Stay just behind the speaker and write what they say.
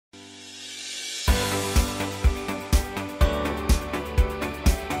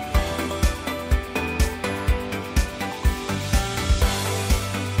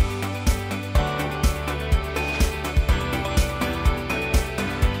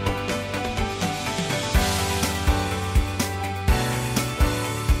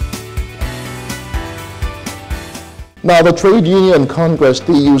Now, the Trade Union Congress,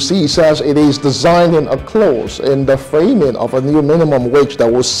 TUC, says it is designing a clause in the framing of a new minimum wage that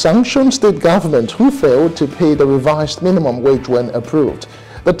will sanction state governments who failed to pay the revised minimum wage when approved.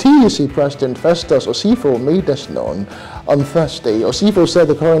 The TUC President Festus Osifo made this known on Thursday. Osifo said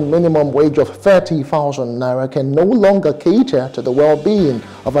the current minimum wage of 30,000 naira can no longer cater to the well-being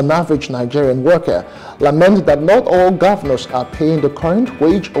of an average Nigerian worker, lamented that not all governors are paying the current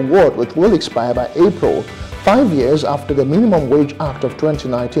wage award, which will expire by April, 5 years after the Minimum Wage Act of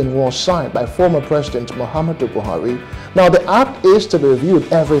 2019 was signed by former President Muhammadu Buhari. Now, the act is to be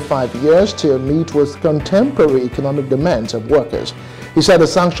reviewed every 5 years to meet with contemporary economic demands of workers. He said the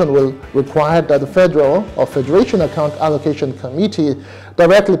sanction will require that the Federal or Federation Account Allocation Committee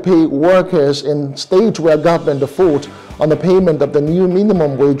directly pay workers in states where government default on the payment of the new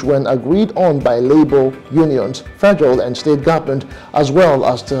minimum wage when agreed on by labor unions, federal and state government, as well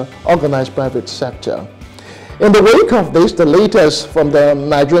as the organized private sector. In the wake of this, the latest from the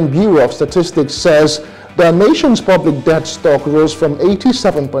Nigerian Bureau of Statistics says the nation's public debt stock rose from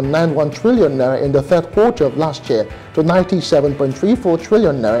 87.91 trillion naira in the third quarter of last year to 97.34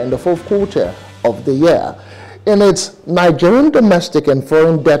 trillion naira in the fourth quarter of the year. In its Nigerian domestic and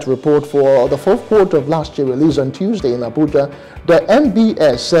foreign debt report for the fourth quarter of last year released on Tuesday in Abuja, the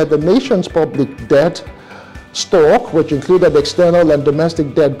NBS said the nation's public debt stock, which included external and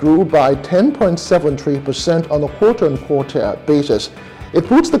domestic debt, grew by 10.73% on a quarter-on-quarter basis. It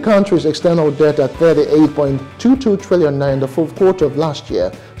puts the country's external debt at 38.22 trillion naira in the fourth quarter of last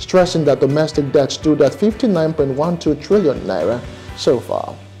year, stressing that domestic debt stood at 59.12 trillion naira so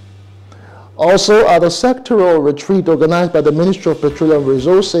far. Also, at a sectoral retreat organized by the Ministry of Petroleum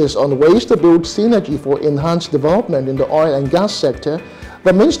Resources on ways to build synergy for enhanced development in the oil and gas sector,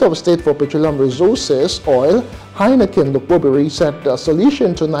 the Minister of State for Petroleum Resources, Oil, Heineken Lukbobiri, said the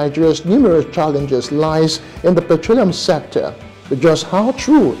solution to Nigeria's numerous challenges lies in the petroleum sector. But just how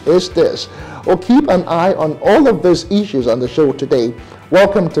true is this? We'll keep an eye on all of these issues on the show today.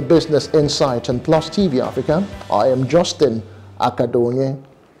 Welcome to Business Insight and Plus TV Africa. I am Justin Akadonye.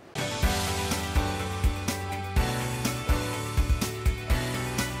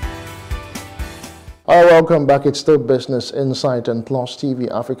 Welcome back. It's still Business Insight and Plus TV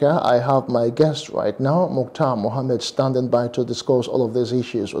Africa. I have my guest right now, Mukhtar Mohammed, standing by to discuss all of these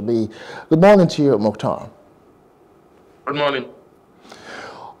issues with me. Good morning to you, Mukhtar. Good morning.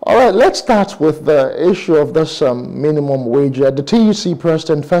 All right, let's start with the issue of this minimum wage. The TUC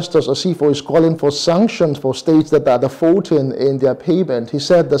President Festus Osifo is calling for sanctions for states that are defaulting in their payment. He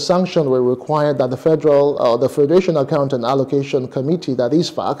said the sanction will require that the Federation Account and Allocation Committee, that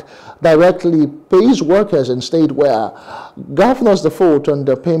is FAC, directly pays workers in state where governors default on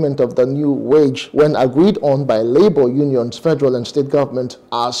the payment of the new wage when agreed on by labor unions, federal and state government,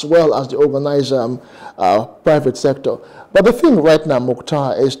 as well as the organized private sector. But the thing right now,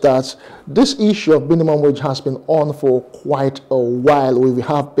 Mukhtar, is that this issue of minimum wage has been on for quite a while. We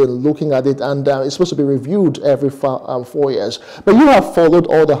have been looking at it, and it's supposed to be reviewed every 4 years. But you have followed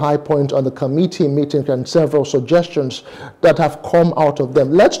all the high points on the committee meeting and several suggestions that have come out of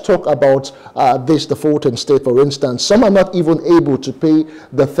them. Let's talk about this defaulting state, for instance. Some are not even able to pay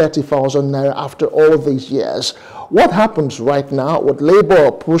the 30,000 naira after all these years. What happens right now with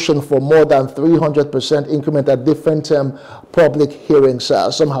Labour pushing for more than 300% increment at different public hearings?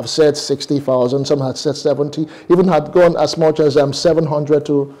 Some have said 60,000, some have said 70, even had gone as much as 700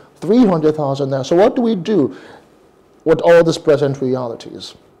 to 300,000 now. So what do we do with all these present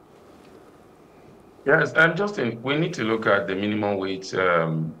realities? Yes, Justin, we need to look at the minimum wage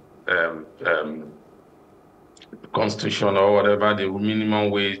constitution or whatever, the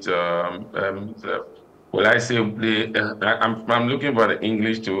minimum wage well, I say I'm looking for the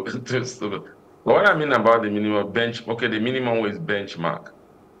English to what I mean about the minimum the minimum wage benchmark.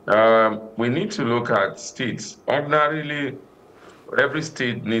 We need to look at states. Ordinarily, every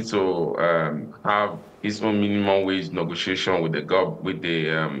state needs to have its own minimum wage negotiation with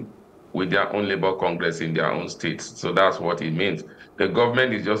the with their own labor congress in their own states. So that's what it means. The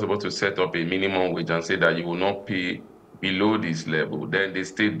government is just supposed to set up a minimum wage and say that you will not pay below this level. Then the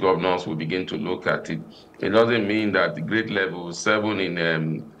state governors will begin to look at it. It doesn't mean that the grade level 7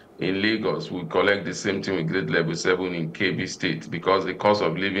 in Lagos will collect the same thing with grade level 7 in KB State, because the cost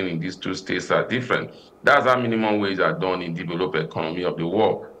of living in these two states are different. That's how minimum wage are done in developed economy of the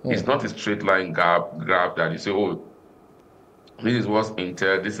world. It's not a straight line graph that you say, oh, this is what's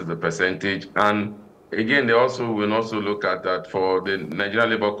entailed, this is the percentage. And again, they also will also look at that for the Nigerian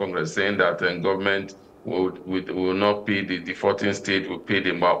Labour Congress, saying that government will not pay the defaulting state, will pay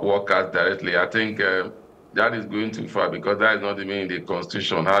the workers directly. I think that is going too far, because that is not even in the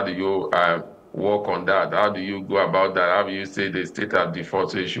constitution. How do you work on that? How do you go about that? How do you say the state has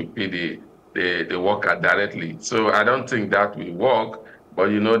default, so you should pay the worker directly? So I don't think that will work. But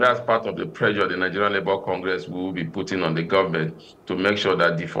that's part of the pressure the Nigerian Labour Congress will be putting on the government to make sure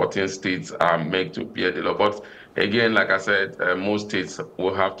that defaulting states are made to pay the law. But again, like I said, most states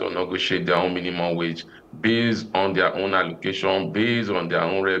will have to negotiate their own minimum wage based on their own allocation, based on their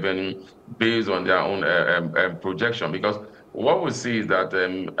own revenue, based on their own projection. Because what we see is that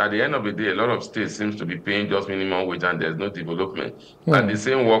at the end of the day, a lot of states seems to be paying just minimum wage and there's no development. And the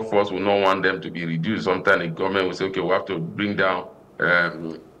same workforce will not want them to be reduced. Sometimes the government will say, okay, we have to bring down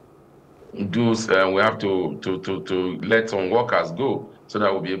um, we have to let some workers go so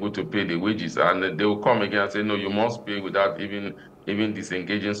that we'll be able to pay the wages. And they will come again and say, no, you must pay without even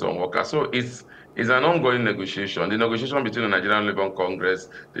disengaging some workers. So it's an ongoing negotiation. The negotiation between the Nigerian Labour Congress,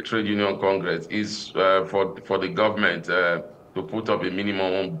 the Trade Union Congress, is for the government to put up a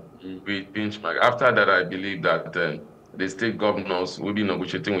minimum benchmark. After that, I believe that the state governors will be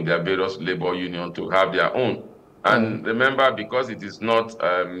negotiating with their various labor unions to have their own. And remember, because it is not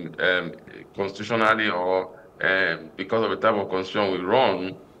constitutionally or because of the type of constitution we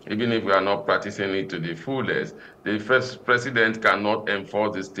run, even if we are not practicing it to the fullest, the first president cannot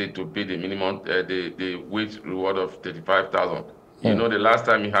enforce the state to pay the minimum, the wage reward of 35,000. The last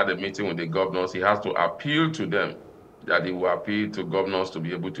time he had a meeting with the governors, he has to appeal to them that he will appeal to governors to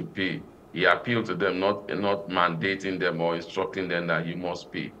be able to pay. He appealed to them, not mandating them or instructing them that you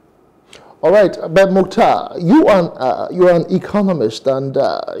must pay. All right, but Mukhtar, you're an economist and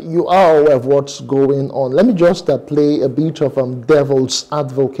you are aware of what's going on. Let me just play a bit of devil's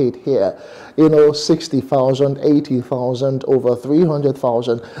advocate here. 60,000, 80,000, over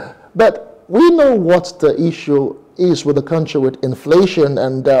 300,000. But we know what the issue is with the country with inflation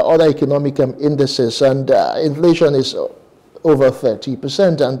and other economic indices, and inflation is over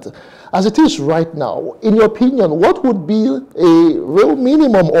 30%. And as it is right now, in your opinion, what would be a real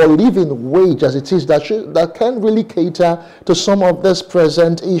minimum or living wage as it is that can really cater to some of these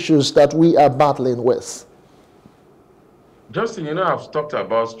present issues that we are battling with? Justin, I've talked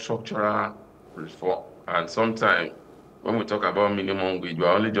about structural reform, and sometimes when we talk about minimum wage,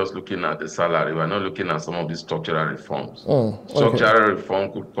 we're only just looking at the salary. We're not looking at some of these structural reforms. Okay. Structural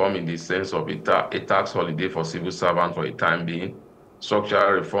reform could come in the sense of a tax holiday for civil servants for a time being.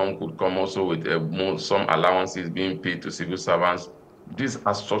 Structural reform could come also with some allowances being paid to civil servants. These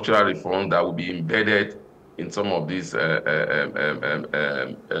are structural reforms that will be embedded in some of these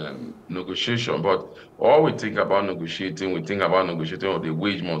negotiation. But all we think about negotiating, the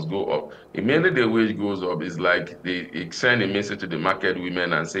wage must go up. Immediately the wage goes up, it's like they send a message to the market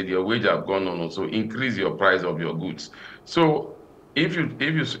women and say your wage have gone on, so increase your price of your goods. So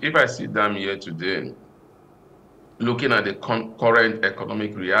if I sit down here today, looking at the current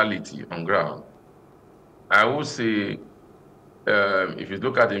economic reality on ground, I would say if you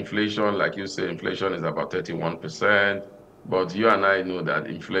look at inflation, like you say, inflation is about 31%, but you and I know that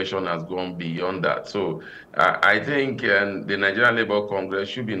inflation has gone beyond that. So I think the Nigerian Labour Congress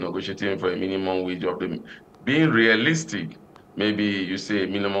should be negotiating for a minimum wage of being realistic. Maybe you say a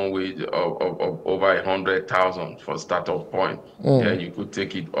minimum wage of over 100,000 for startup point. Yeah, you could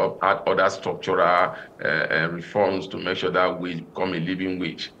take it up, add other structural reforms to make sure that wage become a living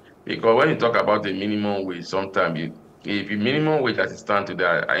wage. Because when you talk about the minimum wage, sometimes if the minimum wage as it stands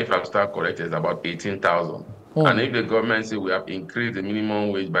today, if I stand correct, is about 18,000. And if the government say we have increased the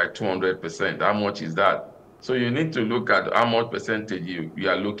minimum wage by 200%, how much is that? So you need to look at how much percentage you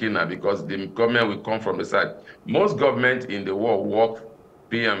are looking at, because the government will come from the side. Most governments in the world work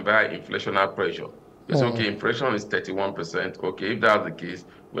pay and buy inflationary pressure. It's okay, inflation is 31%. Okay, if that's the case,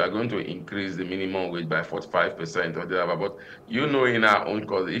 we are going to increase the minimum wage by 45% or whatever. But in our own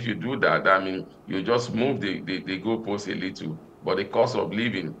cause, if you do that, I mean, you just move the goalpost a little, but the cost of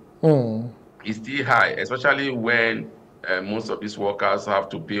living is still high, especially when most of these workers have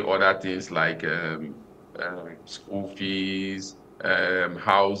to pay other things like school fees,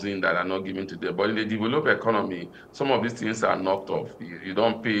 housing that are not given to them. But in the developed economy, some of these things are knocked off. You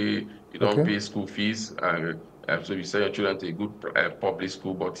don't pay school fees. So you send your children to a good public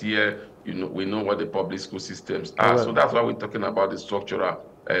school, but here we know what the public school systems are. Right. So that's why we're talking about the structural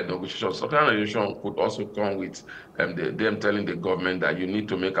negotiation. Structural negotiation could also come with them telling the government that you need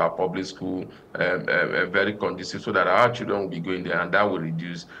to make our public school very conducive so that our children will be going there, and that will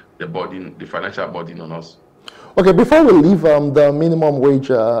reduce the financial burden on us. Okay, before we leave the minimum wage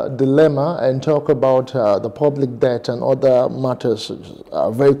dilemma and talk about the public debt and other matters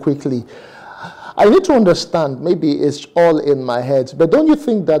very quickly, I need to understand, maybe it's all in my head, but don't you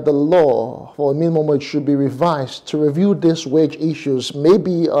think that the law for minimum wage should be revised to review these wage issues,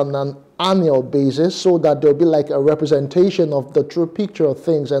 maybe on an annual basis so that there'll be like a representation of the true picture of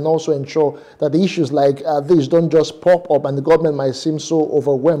things, and also ensure that the issues like these don't just pop up and the government might seem so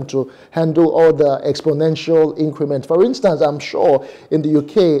overwhelmed to handle all the exponential increment. For instance, I'm sure in the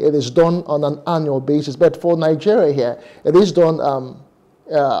UK it is done on an annual basis, but for Nigeria here, it is done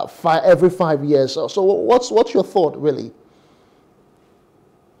every 5 years. So what's your thought really?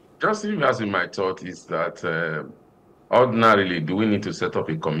 Just as in my thought is that ordinarily, do we need to set up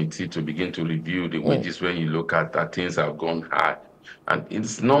a committee to begin to review the wages when you look at that things have gone high? And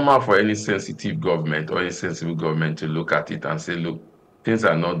it's normal for any sensitive government or any sensible government to look at it and say, look, things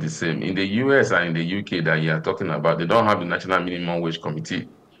are not the same. In the US and in the UK that you are talking about, they don't have the National Minimum Wage Committee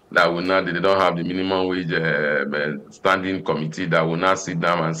that will not, they don't have the minimum wage standing committee that will not sit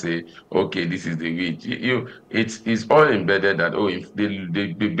down and say, okay, this is the wage. It's all embedded that, oh, if they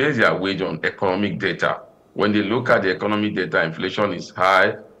base their wage on economic data. When they look at the economic data, inflation is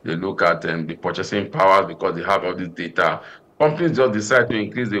high. They look at the purchasing powers because they have all this data. Companies just decide to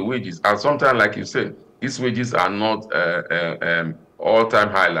increase the wages. And sometimes, like you said, these wages are not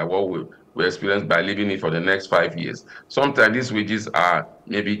all-time high like what we experience by living it for the next 5 years. Sometimes these wages are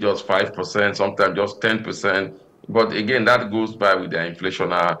maybe just 5%, sometimes just 10%. But again, that goes by with the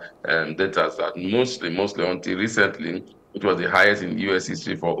inflationary data that mostly until recently, which was the highest in US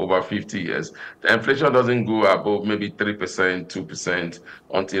history for over 50 years. The inflation doesn't go above maybe 3%, 2%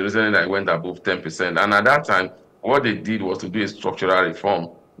 until recently it went above 10%. And at that time, what they did was to do a structural reform,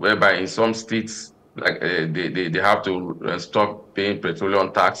 whereby in some states, like they have to stop paying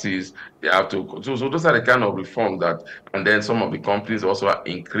petroleum taxes. They have to. So those are the kind of reforms that, and then some of the companies also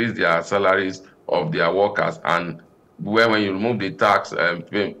increase their salaries of their workers. And when you remove the tax,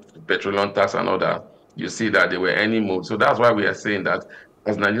 petroleum tax and all that, you see that they were earning more. So that's why we are saying that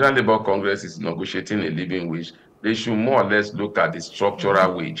as Nigerian Labour Congress is negotiating a living wage, they should more or less look at the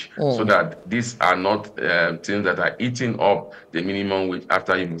structural wage so that these are not things that are eating up the minimum wage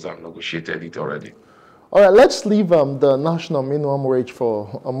after you must have negotiated it already. All right, let's leave the national minimum wage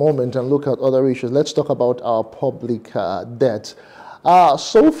for a moment and look at other issues. Let's talk about our public debt.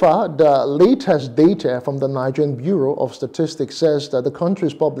 So far, the latest data from the Nigerian Bureau of Statistics says that the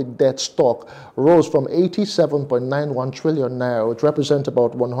country's public debt stock rose from 87.91 trillion naira, which represents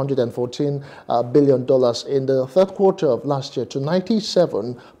about $114 billion in the third quarter of last year, to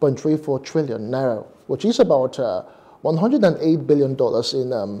 97.34 trillion naira, which is about $108 billion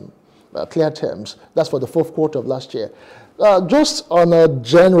in clear terms. That's for the fourth quarter of last year. Just on a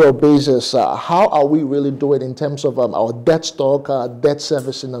general basis, how are we really doing in terms of our debt stock, debt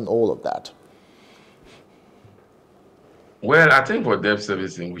servicing, and all of that? Well, I think for debt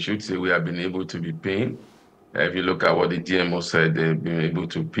servicing, we should say we have been able to be paying. If you look at what the DMO said, they've been able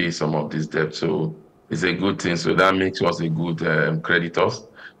to pay some of this debt. So it's a good thing. So that makes us a good creditors.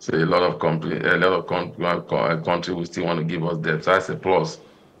 So a lot of countries will still want to give us debt. So that's a plus.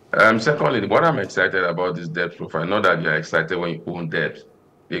 Secondly, what I'm excited about this debt profile, not that you're excited when you own debt,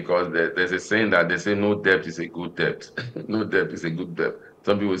 because there's a saying that they say no debt is a good debt. No debt is a good debt.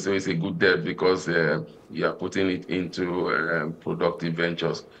 Some people say it's a good debt because you are putting it into productive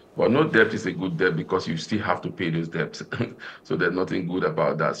ventures. But no debt is a good debt because you still have to pay those debts. So there's nothing good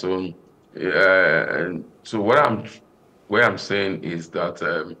about that. So what I'm saying is that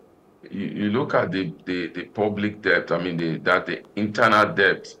you look at the public debt. I mean, the internal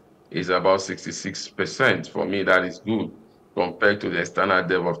debt is about 66%. For me, that is good compared to the external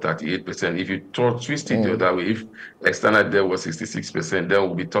debt of 38%. If you twist it the other way, if external debt was 66%, then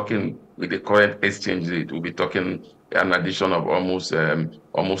we'll be talking with the current exchange rate, we'll be talking an addition of almost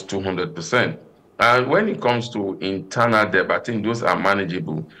 200%. And when it comes to internal debt, I think those are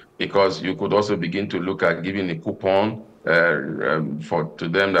manageable because you could also begin to look at giving a coupon to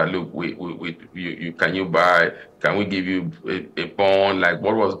them that look, can we give you a bond like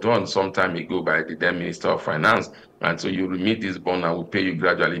what was done some time ago by the then Minister of Finance, and so you remit this bond and we'll pay you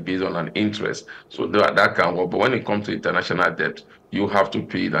gradually based on an interest. So that can work. But when it comes to international debt, you have to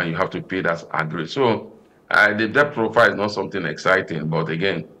pay it, and you have to pay it as agreed. So the debt profile is not something exciting, but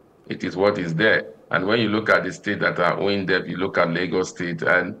again, it is what is there. And when you look at the state that are owing debt, you look at Lagos State,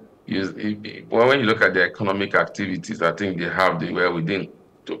 and when you look at their economic activities, I think they have the wherewithal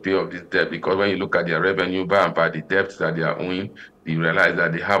to pay off this debt, because when you look at their revenue by the debts that they are owing, you realize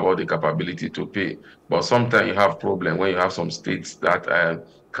that they have all the capability to pay. But sometimes you have problem when you have some states that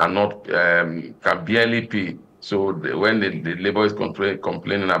can barely pay. So when the labor is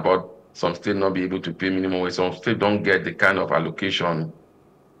complaining about some states not be able to pay minimum wage, some states don't get the kind of allocation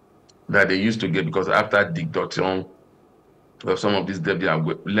that they used to get, because after deduction of some of these debt, they are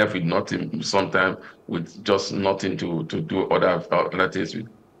left with nothing, sometimes with just nothing to do other things with.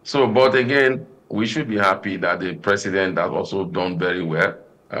 So, but again, we should be happy that the president has also done very well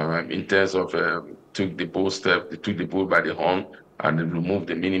in terms of took the bull by the horn and removed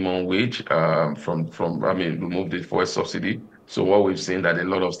the minimum wage removed the fuel subsidy. So what we've seen that a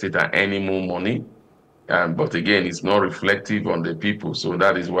lot of states are earning more money, but again, it's not reflective on the people. So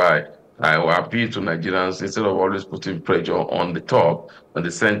that is why I will appeal to Nigerians instead of always putting pressure on the top, on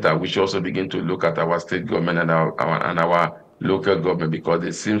the center, we should also begin to look at our state government and our local government because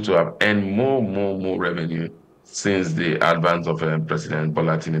they seem to have earned more revenue since the advent of President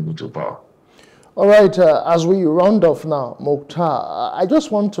Bola Tinubu to power. All right, as we round off now, Mokhtar, I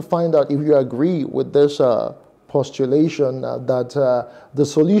just want to find out if you agree with this postulation that the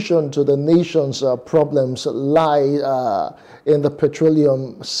solution to the nation's problems lie in the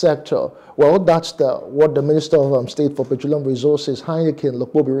petroleum sector. Well, that's what the Minister of State for Petroleum Resources, Heineken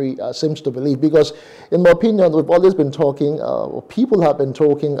Lokbobiri, seems to believe. Because, in my opinion, we've always been talking, people have been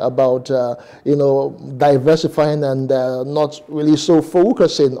talking about, diversifying and not really so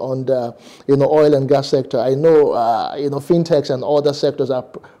focusing on the, oil and gas sector. I know, fintechs and other sectors are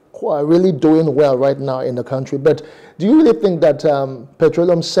really doing well right now in the country. But do you really think that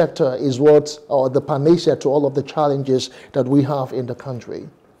petroleum sector is or the panacea to all of the challenges that we have in the country?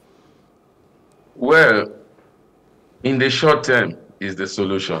 Well, in the short term is the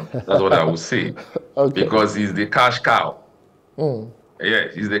solution. That's what I would say. Okay. Because it's the cash cow. Yeah,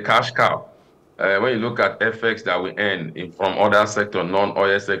 it's the cash cow. When you look at effects that we earn from other sector,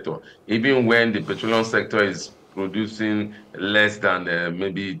 non-oil sector, even when the petroleum sector is producing less than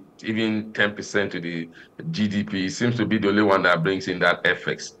maybe even 10% to the GDP, it seems to be the only one that brings in that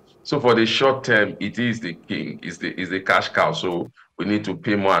effects. So for the short term, it is the king, is the cash cow. So we need to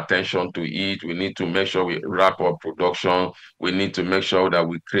pay more attention to it. We need to make sure we wrap up production. We need to make sure that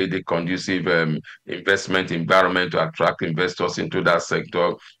we create a conducive investment environment to attract investors into that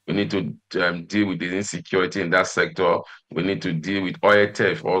sector. We need to deal with the insecurity in that sector. We need to deal with oil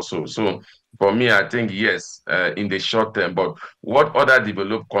theft also. So for me, I think yes, in the short term. But what other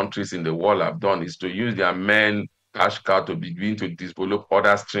developed countries in the world have done is to use their main cash cow to begin to develop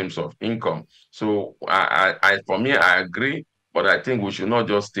other streams of income. So for me, I agree. But I think we should not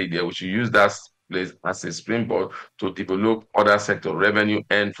just stay there. We should use that place as a springboard to develop other sector revenue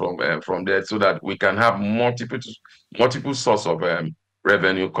and from there, so that we can have multiple source of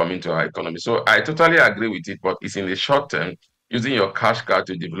revenue coming to our economy. So I totally agree with it, but it's in the short term, using your cash cow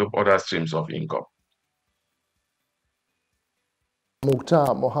to develop other streams of income.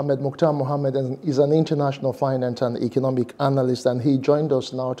 Mokhtar Mohammed is an international finance and economic analyst, and he joined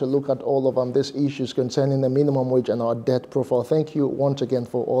us now to look at all of these issues concerning the minimum wage and our debt profile. Thank you once again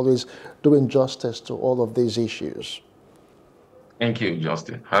for always doing justice to all of these issues. Thank you,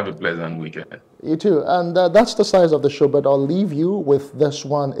 Justin. Have a pleasant weekend. You too. And that's the size of the show, but I'll leave you with this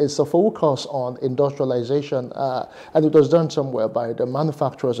one. It's a focus on industrialization, and it was done somewhere by the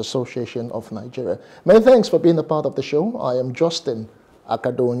Manufacturers Association of Nigeria. Many thanks for being a part of the show. I am Justin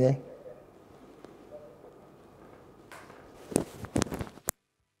Akadonye.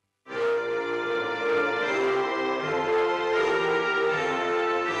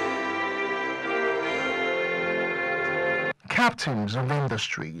 Captains of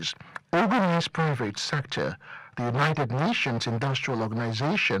industries, organized private sector, the United Nations Industrial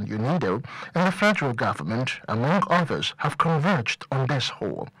Organization, UNIDO, and the federal government, among others, have converged on this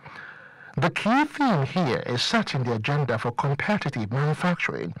whole. The key theme here is setting the agenda for competitive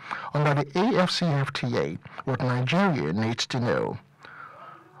manufacturing under the AFCFTA, what Nigeria needs to know.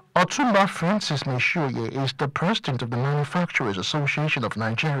 Otumba Francis Meshuye is the president of the Manufacturers Association of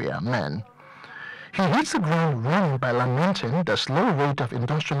Nigeria, MEN. He hits the ground running by lamenting the slow rate of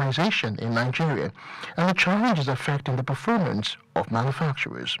industrialization in Nigeria and the challenges affecting the performance of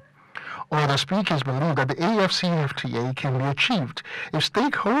manufacturers. Other speakers believe that the AFCFTA can be achieved if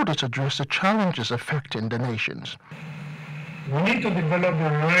stakeholders address the challenges affecting the nations. We need to develop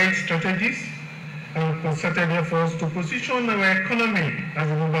the right strategies and concerted efforts to position our economy as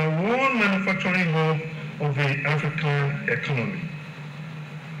the #1 manufacturing hub of the African economy.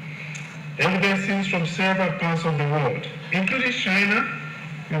 Evidences from several parts of the world, including China,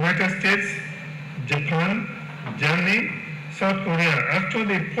 United States, Japan, Germany, South Korea, have shown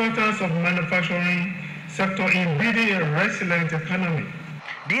the importance of manufacturing sector in building a resilient economy.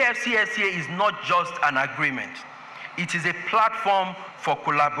 The AFCFTA is not just an agreement. It is a platform for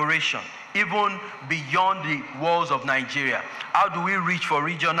collaboration, even beyond the walls of Nigeria. How do we reach for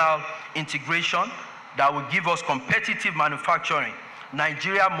regional integration that will give us competitive manufacturing?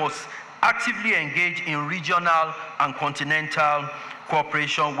 Nigeria must actively engage in regional and continental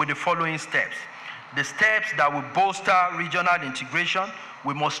cooperation with the following steps. The steps that will bolster regional integration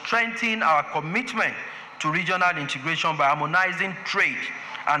We must strengthen our commitment to regional integration by harmonizing trade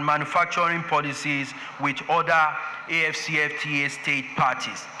and manufacturing policies with other AFCFTA state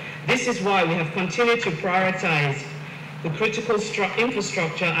parties. This is why we have continued to prioritize the critical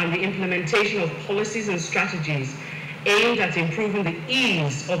infrastructure and the implementation of policies and strategies aimed at improving the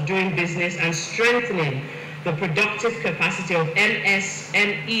ease of doing business and strengthening the productive capacity of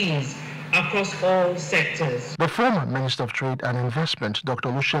MSMEs across all sectors. The former Minister of Trade and Investment, Dr.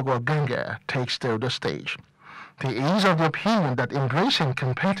 Olusegun Ogbenge, takes to the stage. He is of the opinion that embracing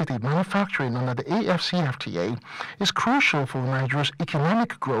competitive manufacturing under the AFCFTA is crucial for Nigeria's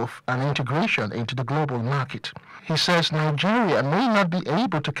economic growth and integration into the global market. He says Nigeria may not be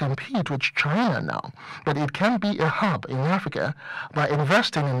able to compete with China now, but it can be a hub in Africa by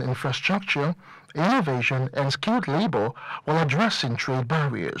investing in infrastructure, innovation, and skilled labor while addressing trade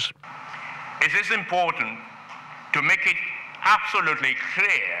barriers. It is important to make it absolutely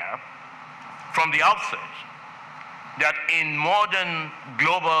clear from the outset that in modern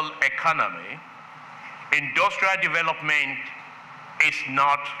global economy, industrial development is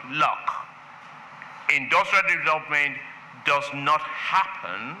not luck. Industrial development does not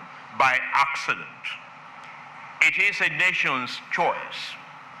happen by accident. It is a nation's choice.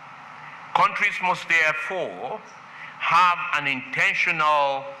 Countries must therefore have an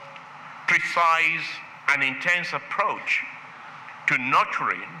intentional, precise, and intense approach to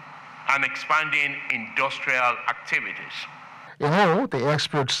nurturing and expanding industrial activities. In all, the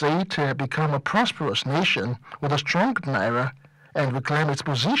experts say to become a prosperous nation with a strong naira and reclaim its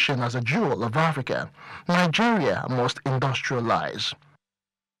position as a jewel of Africa, Nigeria must industrialize.